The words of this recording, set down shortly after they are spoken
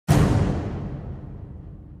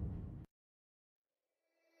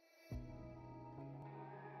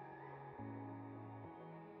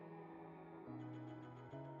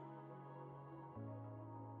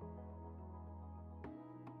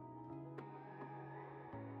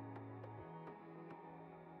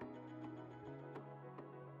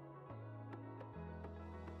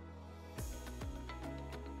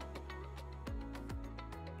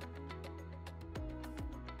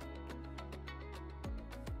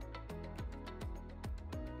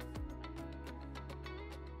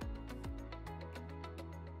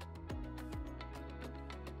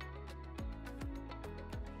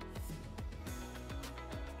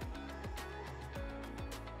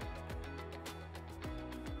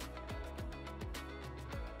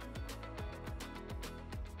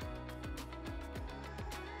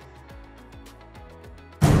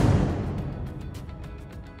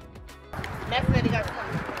That's where they got to come.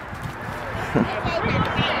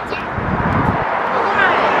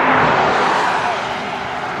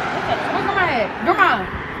 Grandma,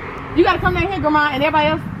 you gotta come down here, Grandma, and everybody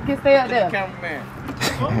else can stay up there. Cameraman.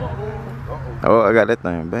 Oh, I got that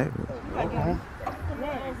thing back.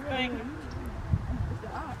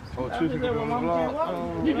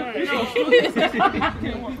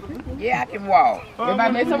 Yeah, I can walk.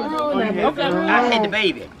 Everybody made some rules. I had the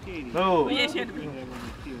baby. No.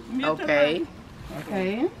 Okay.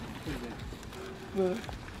 Okay. Here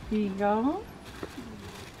you go.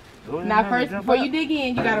 Now first, before you dig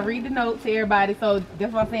in, you gotta read the notes to everybody. So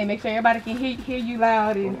that's what I'm saying. Make sure everybody can hear you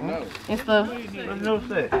loud and stuff. What's no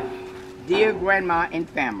say? Dear Grandma and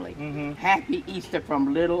family, Happy Easter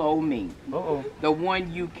from little old me. The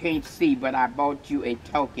one you can't see, but I bought you a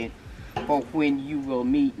token for when you will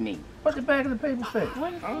meet me. What the back of the paper say?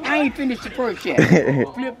 I ain't finished the first yet.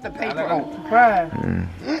 Flip the paper over. Surprise.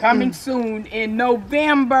 Coming soon in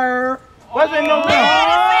November. What's in November?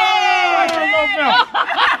 What's in November?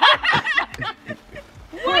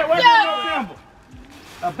 What's in November?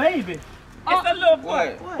 A baby? It's a little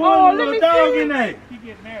boy. Oh, little dog in there.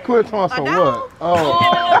 Quit talking some what? Oh.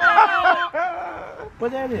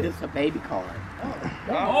 What that is? It's a baby card.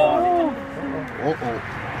 Uh-oh. It's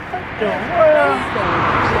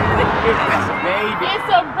a baby. It's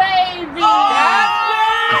a baby.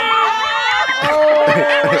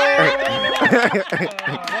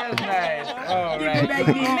 That's nice. All right.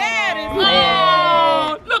 Baby mad as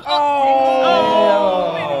hell. Look.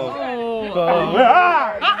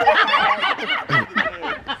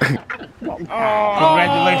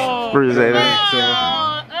 Congratulations. Appreciate it.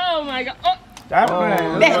 Oh my God. That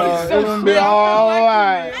is so sweet. All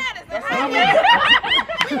right.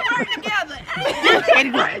 Thank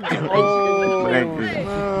you.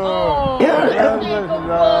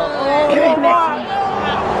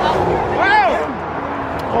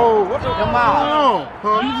 Oh, what's up? Come on.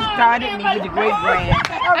 You just started me with the great grand.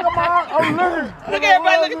 Look at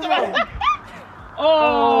everybody. Look at the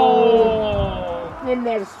Oh. Isn't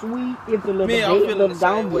that sweet? It's a little baby, little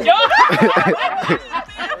down with. Get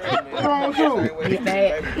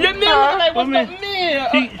that. Your nigga like, what's up,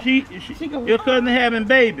 man? Your cousin having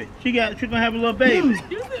baby. She gonna have a little baby.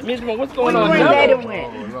 Miss Mo, what's going on? Where daddy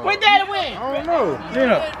went? Where daddy went? I don't know.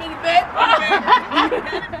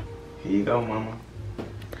 Here you go, mama.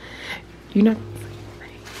 You know.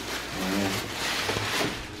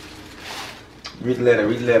 Read the letter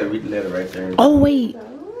right there. Oh wait.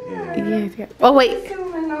 Yeah. Yeah. Oh wait.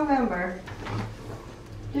 Soon in November.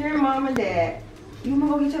 Dear Mom and Dad, you wanna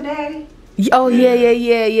go get your daddy? Oh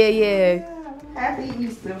yeah. Happy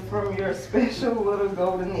Easter from your special little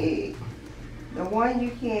golden egg. The one you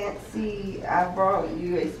can't see, I brought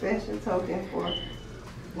you a special token for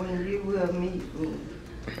when you will meet me.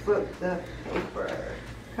 Flip the paper.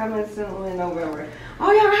 Coming soon in November.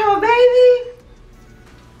 Oh, y'all have a baby?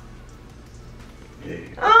 Yeah.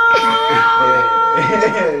 Oh!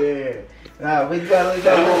 Yeah. Nah, we got I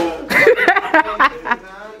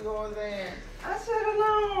should have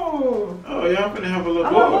known. Oh, y'all finna have a little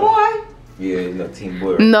I'm a boy. Yeah, you know, team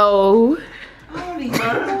boy. No. Oh, these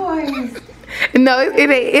boys. No, it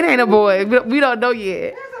ain't a boy. We don't know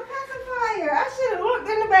yet. There's a pacifier. I should have looked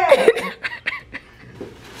in the bag.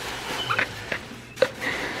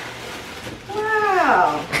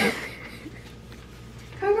 Wow.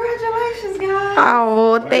 Congratulations, guys.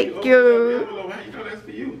 Oh, thank you. You know that's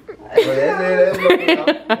for you.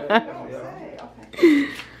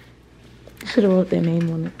 Should have wrote their name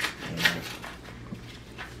on it.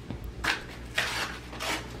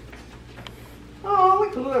 Oh,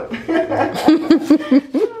 look.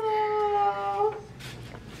 Oh.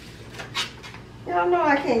 Y'all know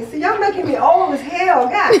I can't see. Y'all making me old as hell.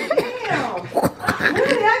 God damn.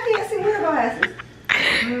 Really, I can't see with glasses.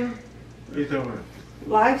 What you talking about?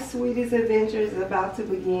 Life's sweetest adventure is about to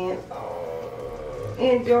begin.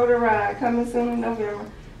 Enjoy the ride. Coming soon in November.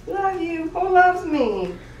 Love you. Who loves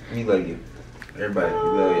me? We love you. Everybody, we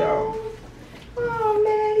love y'all.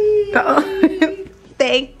 Oh, Maddie.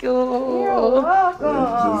 Thank you. You're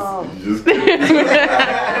welcome. Just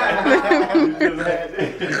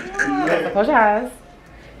Close your eyes.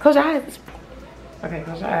 Close your eyes. Okay,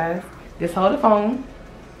 close your eyes. Just hold the phone.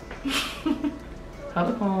 Hold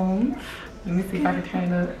the phone. Let me see if I can turn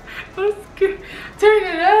it up. I'm scared. Turn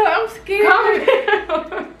it up. I'm scared. Calm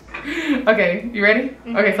down. Okay, you ready?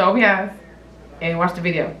 Okay, so open your eyes and watch the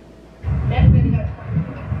video.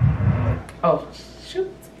 Oh,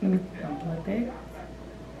 shoot. Let me unplug that.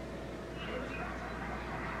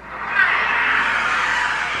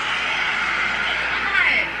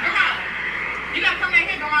 You gotta come in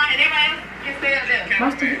here, Grandma, and everybody else can stay up there.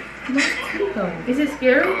 Watch the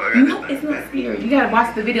scared. You gotta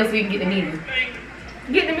watch the video so you can get the meaning.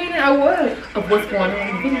 Get the meaning of what? Of what's going on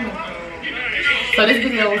in the video. So this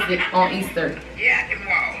video is on Easter. Yeah, I can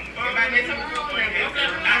walk. I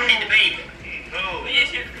see the baby.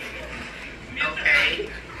 Okay.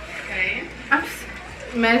 Okay.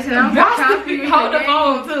 Madison, I'm trying to hold the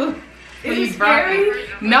phone too. Is it scary?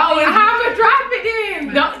 No, it's how I'ma drop it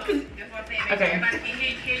then. Don't. Okay. Everybody can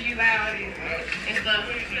hear you loud and stuff.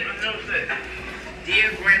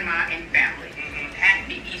 Dear Grandma and family,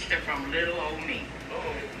 happy Easter from little old me.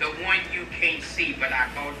 The one you can't see, but I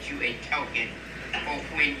bought you a token for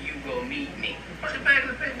when you will meet me. What's the bag of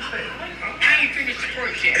the paper say? I ain't finished the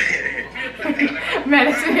first yet.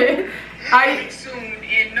 Madison, I Soon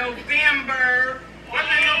in November.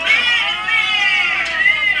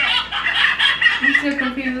 I'm still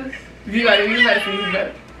confused. You gotta see.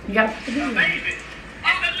 You got to do it.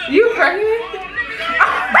 You pregnant?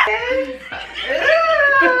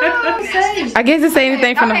 I guess just say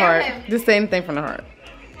anything from the heart. Just say anything from the heart.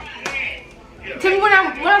 Tell me when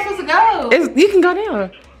I'm supposed to go. You can go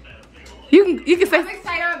down. You can say. I'm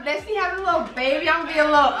excited. Let's see how the little baby. I'm gonna be a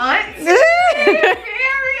little aunt.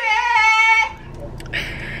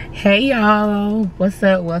 Hey y'all, what's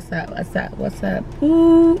up?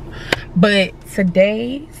 Ooh. But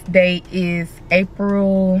today's date is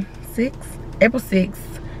April 6th,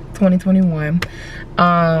 2021.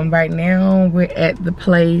 Right now we're at the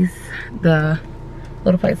place, the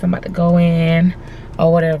little place I'm about to go in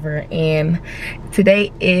or whatever, and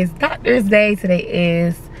today is Doctor's Day. Today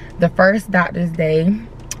is the first Doctor's Day.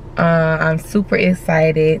 I'm super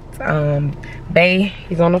excited. Bae,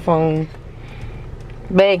 he's on the phone.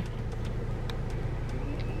 Bae,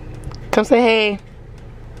 come say hey.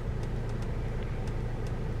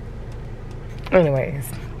 Anyways,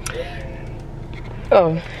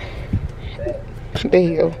 oh, there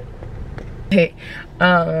you go. Hey,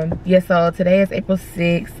 yeah, so today is April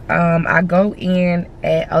 6th. I go in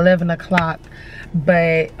at 11 o'clock,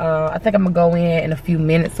 but I think I'm gonna go in a few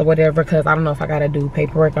minutes or whatever, because I don't know if I gotta do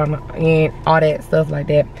paperwork on and all that stuff like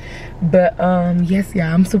that. But yes,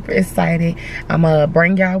 y'all, I'm super excited. I'm gonna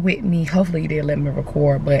bring y'all with me. Hopefully they let me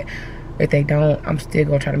record, but if they don't, I'm still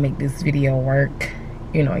gonna try to make this video work.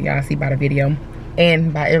 You know, y'all see by the video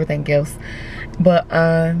and by everything else. But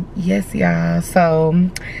yes, y'all, so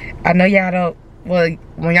I know y'all don't, well,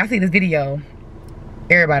 when y'all see this video,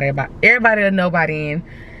 everybody will know by then.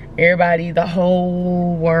 Everybody, the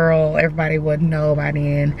whole world, everybody would know by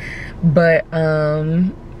then. But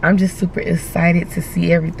I'm just super excited to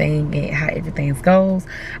see everything and how everything goes.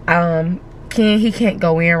 He can't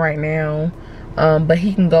go in right now, but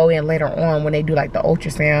he can go in later on when they do like the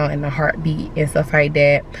ultrasound and the heartbeat and stuff like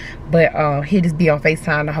that. But he'll just be on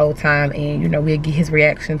FaceTime the whole time, and you know, we'll get his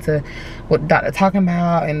reaction to what the doctor talking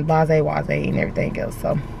about and blase and everything else.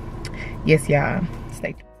 So yes, y'all,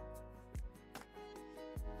 stay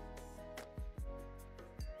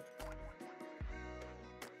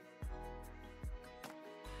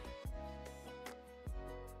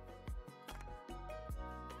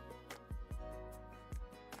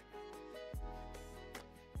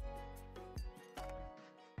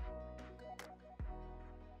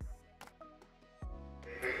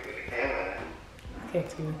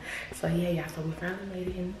tuned. So yeah, y'all, so we finally made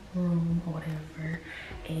it in the room or whatever,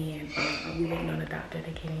 and we waiting on the doctor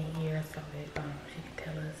to get in here so that she can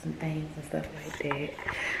tell us some things and stuff like that.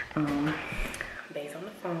 Bae's on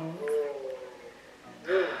the phone.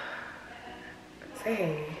 Say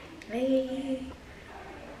hey. Hey.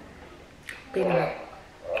 But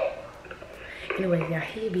anyways, y'all,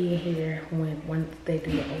 he'll be in here once they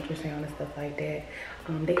do the ultrasound and stuff like that.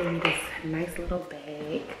 They gave me this nice little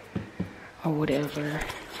bag or whatever,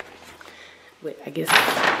 with I guess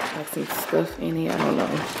like some stuff in it, I don't know.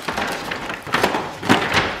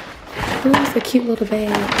 Ooh, it's a cute little bag.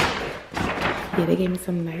 Yeah, they gave me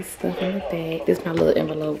some nice stuff in the bag. This is my little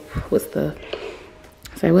envelope with stuff.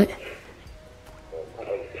 Say what?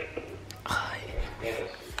 Oh, yeah.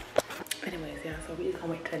 Anyways, y'all, so we just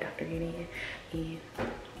gonna wait till the doctor get in and you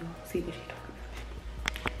know, see what she talking about.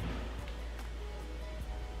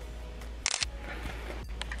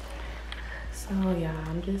 So yeah,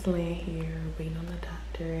 I'm just laying here waiting on the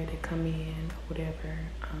doctor to come in or whatever.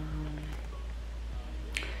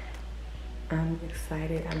 I'm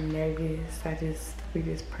excited, I'm nervous. We're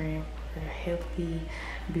just praying for a healthy,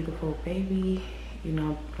 beautiful baby, you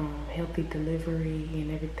know, healthy delivery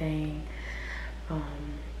and everything. I'm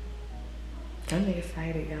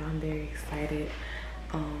excited, y'all. I'm very excited.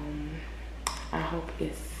 I hope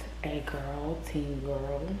it's a girl, teen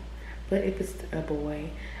girl, but if it's a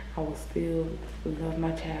boy, I will still love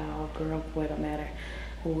my child, girl, boy, don't matter.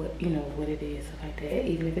 for what, you know, what it is, stuff like that.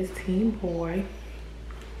 Even if it's teen boy.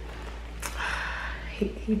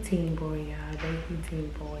 He teen boy, y'all. He teen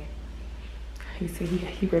boy. He said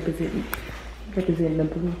he representing the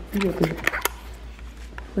blue. He represent.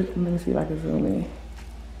 Let me see if I can zoom in.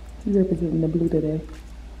 He representing the blue today.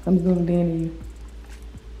 I'm zoomed in to you.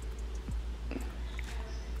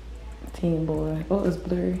 Teen boy. Oh, it's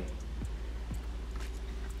blurry.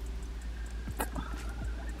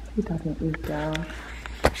 He talking to this y'all.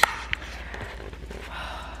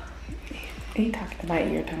 He talking to my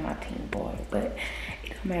ear, talking about teen boy, but it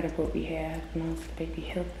don't matter what we have, as long as the baby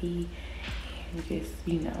healthy and just,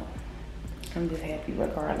 you know, I'm just happy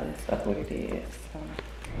regardless of what it is. So.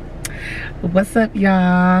 What's up,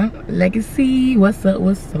 y'all? Legacy, what's up?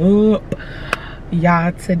 What's up,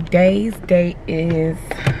 y'all? Today's date is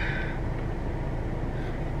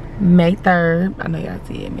May 3rd. I know y'all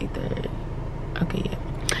see it, May 3rd. Okay, yeah.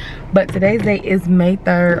 But today's date is May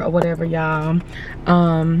 3rd or whatever, y'all.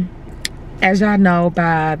 As y'all know,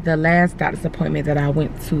 by the last doctor's appointment that I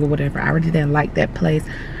went to or whatever, I really didn't like that place.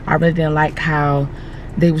 I really didn't like how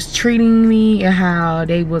they was treating me and how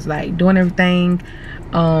they was like doing everything.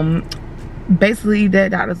 Basically that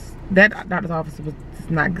doctor's office was just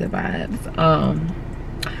not good vibes.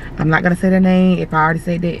 I'm not gonna say their name. If I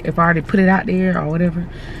already put it out there or whatever,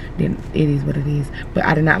 then it is what it is. But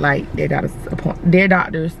I did not like their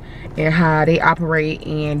doctors and how they operate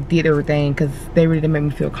and did everything, because they really didn't make me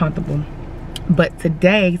feel comfortable. But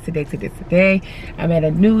today, I'm at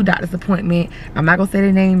a new doctor's appointment. I'm not gonna say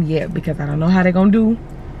their name yet because I don't know how they're gonna do,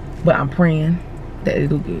 but I'm praying that they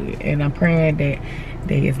do good, and I'm praying that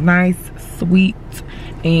they is nice, sweet,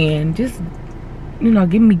 and just, you know,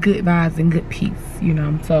 giving me good vibes and good peace, you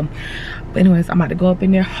know. So, but anyways, I'm about to go up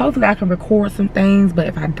in there. Hopefully I can record some things, but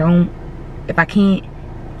if I can't,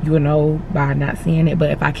 you will know by not seeing it.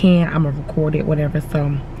 But if I can, I'm gonna record it, whatever.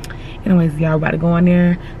 So anyways, y'all, about to go in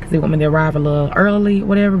there because they want me to arrive a little early,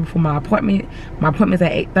 whatever, before my appointment. My appointment's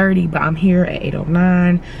at 8:30, but I'm here at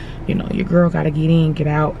 8:09. You know, your girl gotta get in, get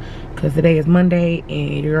out, because today is Monday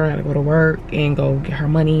and your girl gotta go to work and go get her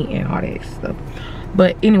money and all that stuff.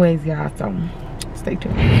 But anyways, y'all, so stay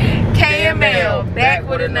tuned. KML back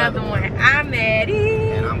with another one. I'm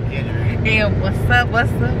Maddie. And I'm Kendrick. And what's up?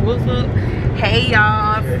 Hey,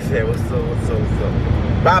 y'all. What's up?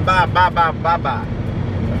 Bye.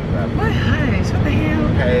 What? Hush, what the hell?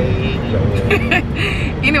 Hey, yo.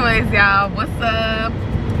 Anyways, y'all, what's up?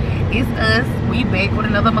 It's us. We back with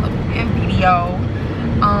another motherfucking video.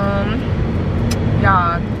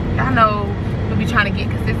 Y'all, I know we be trying to get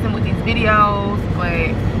consistent with these videos,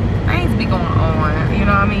 but things be going on, you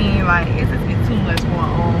know what I mean? Like, it's just be too much going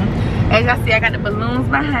on. As y'all see, I got the balloons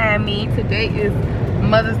behind me. Today is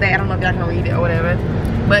Mother's Day. I don't know if y'all can read it or whatever,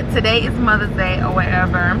 but today is Mother's Day or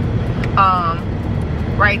whatever.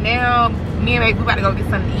 Right now, me and baby, we about to go get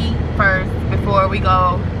something to eat first before we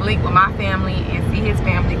go link with my family and see his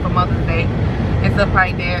family for Mother's Day and stuff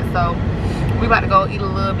like that. So we about to go eat a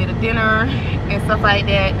little bit of dinner and stuff like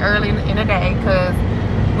that early in the day, because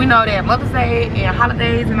we know that Mother's Day and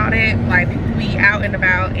holidays and all that, like, people be out and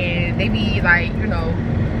about and they be like, you know,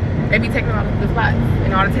 they be taking all the spots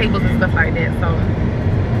and all the tables and stuff like that. So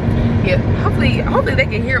yeah, hopefully they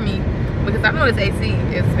can hear me, because I know this AC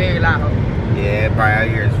is very loud. Yeah, probably out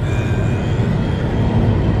here.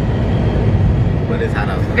 But it's hot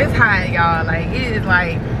outside. It's hot, y'all. Like, it is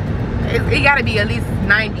like, it gotta be at least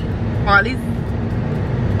 90, or at least,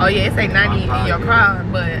 oh yeah, it say 90 in your car,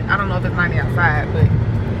 but I don't know if it's 90 outside. But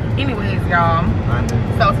anyways, y'all,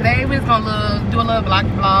 so today we're just gonna do a little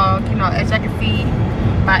vlog, you know, as y'all can see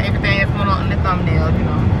by everything that's going on in the thumbnail, you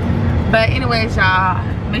know. But anyways, y'all,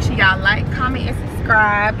 make sure y'all like, comment, and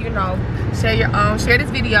subscribe, you know. Share this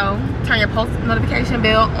video, turn your post notification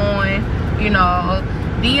bell on, you know.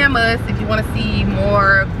 DM us if you want to see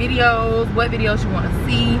more videos, what videos you want to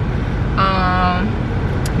see.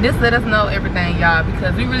 Just let us know everything, y'all,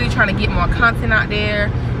 because we really trying to get more content out there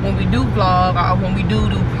when we do vlog, or when we do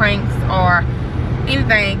pranks or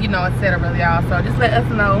anything, you know, etc. y'all. So just let us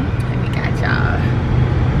know, and we got y'all.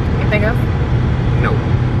 Anything else? No.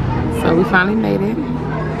 So we finally made it.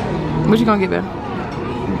 What you gonna get there?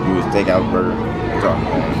 You was steakhouse burger.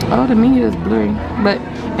 Oh, the menu is blurry. But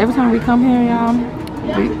every time we come here, y'all,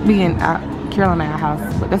 we in Carolina house,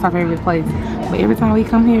 but that's our favorite place. But every time we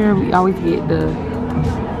come here, we always get the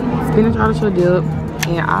spinach artichoke dip,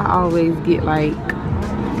 and I always get, like,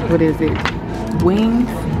 what is it? Wings?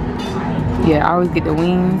 Yeah, I always get the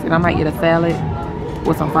wings, and I might get a salad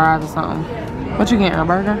with some fries or something. What you getting, a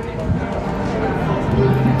burger?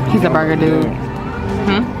 He's a burger dude.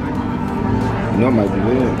 You know, might be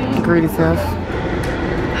good. Greedy self.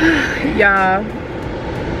 Y'all,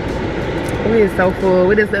 We is so full.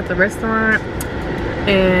 We just left the restaurant,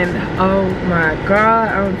 and oh my god,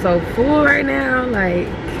 I'm so full right now. Like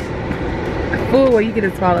full where you can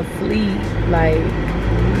just fall asleep. Like,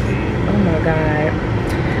 oh my god.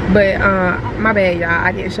 But my bad, y'all.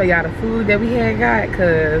 I didn't show y'all the food that we had got,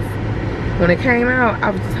 cause when it came out, I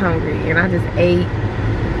was just hungry and I just ate.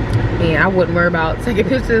 And I wouldn't worry about taking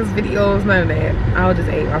pictures, videos, none of that. I just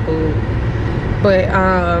ate my food. But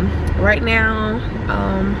right now,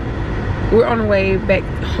 we're on the way back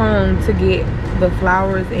home to get the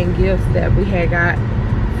flowers and gifts that we had got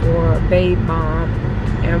for babe mom.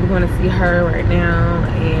 And we're gonna see her right now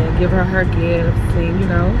and give her her gifts and, you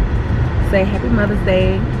know, say happy Mother's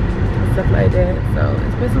Day and stuff like that. So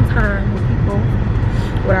spend some time with people,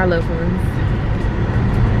 with our loved ones.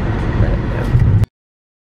 But, yeah.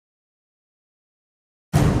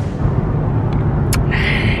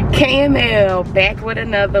 KML back with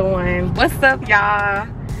another one. What's up, y'all?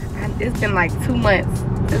 It's been like 2 months.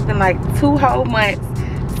 It's been like 2 whole months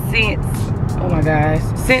since, oh my gosh,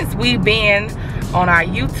 since we've been on our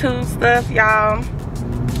YouTube stuff, y'all.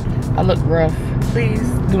 I look rough. Please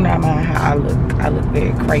do not mind how I look. I look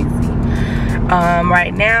very crazy.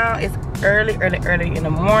 Right now it's early in the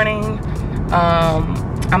morning.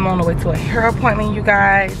 I'm on the way to a hair appointment, you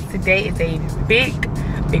guys. Today is a big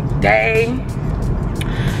day.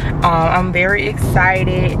 I'm very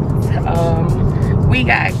excited. We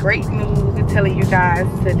got great news to tell you guys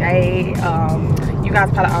today. You guys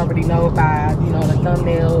probably already know by, you know, the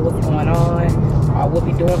thumbnail what's going on, or what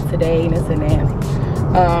we doing today, and this and that.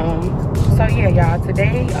 So yeah, y'all,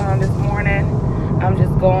 today, this morning, I'm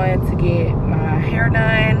just going to get my hair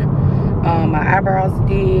done, my eyebrows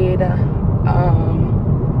did,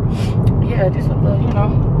 yeah, just a little, you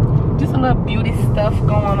know, just a little beauty stuff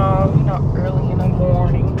going on, you know, early in the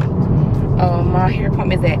morning. My hair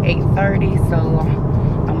appointment is at 8:30, so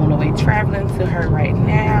I'm on the way traveling to her right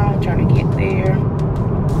now, trying to get there.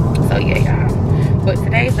 So yeah, y'all. But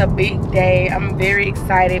today's a big day. I'm very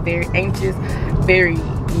excited, very anxious, very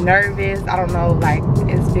nervous. I don't know, like,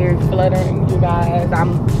 it's very fluttering, you guys.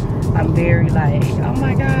 I'm very like, oh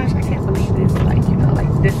my gosh, I can't believe this. Like, you know, like,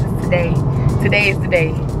 this is today. Today is the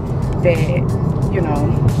day that, you know,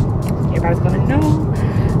 everybody's gonna know.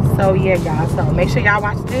 So yeah, y'all, so make sure y'all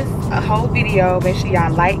watch this whole video. Make sure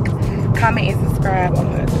y'all like, comment, and subscribe.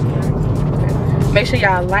 Make sure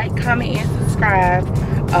y'all like, comment, and subscribe.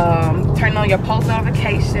 Turn on your post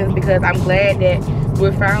notifications, because I'm glad that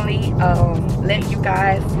we're finally letting you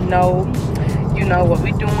guys know, you know, what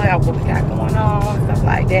we're doing or what we got going on, stuff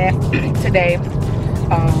like that today.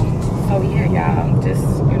 So yeah, y'all, just,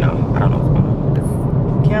 you know, I don't know what's going on with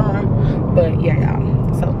this camera, but yeah,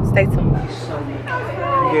 y'all, so stay tuned.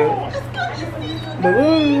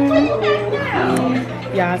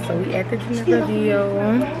 Y'all, so we at the dinner video.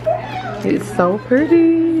 It's so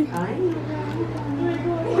pretty.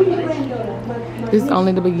 This is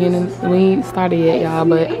only the beginning. We ain't started yet, y'all,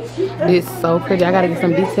 but it's so pretty. I gotta get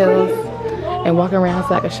some details and walk around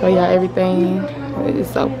so I can show y'all everything.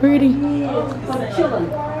 It's so pretty.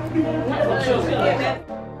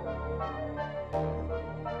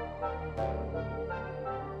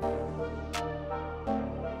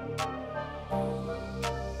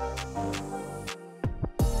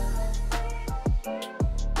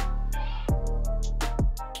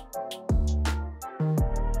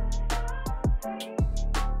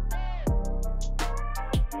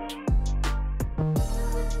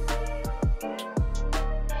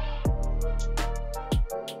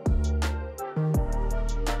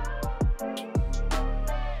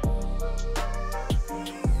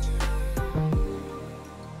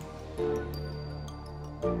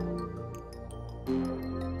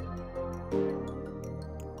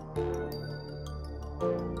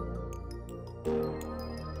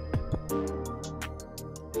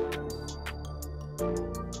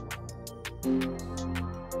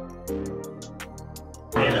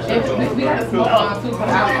 We got to smoke bomb too from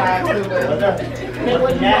outside too, but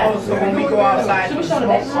so when we go outside, we smoke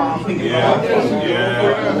bomb. Yeah.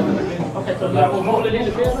 Okay, so now we'll hold it in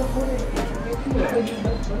the building.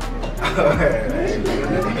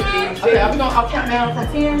 Okay, I'll count down from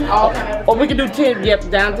 10. Or we can do 10, yep,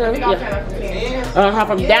 down to, yeah.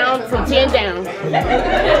 From down, from 10 down.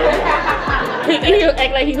 He'll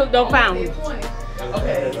act like he hooked on fountain.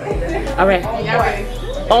 Okay. All right.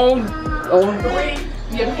 On.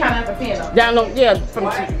 Yeah, we count out to 10 though. Down low, yeah, from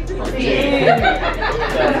 10.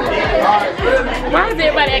 Why does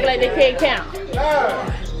everybody act like they can't count?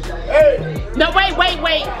 No, wait.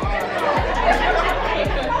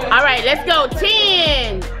 All right, let's go.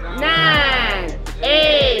 10, 9,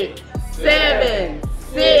 8, 7,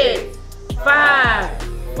 6, 5,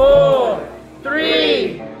 4,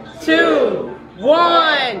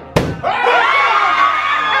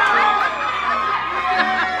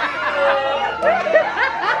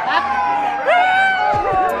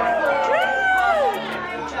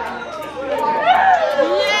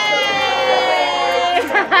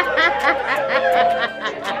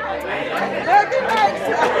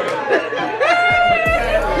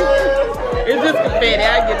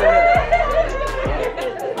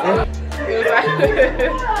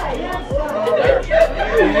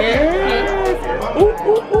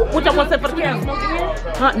 What y'all want to say for the camera?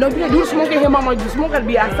 Huh? No, you can't do the smoke in here, mama. The smoke gotta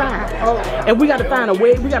be outside. Oh. And we gotta find a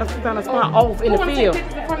way. We gotta find a spot off in the field.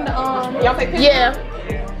 From the y'all take pictures? Yeah.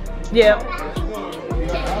 Yeah.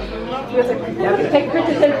 Y'all can take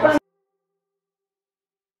pictures in front.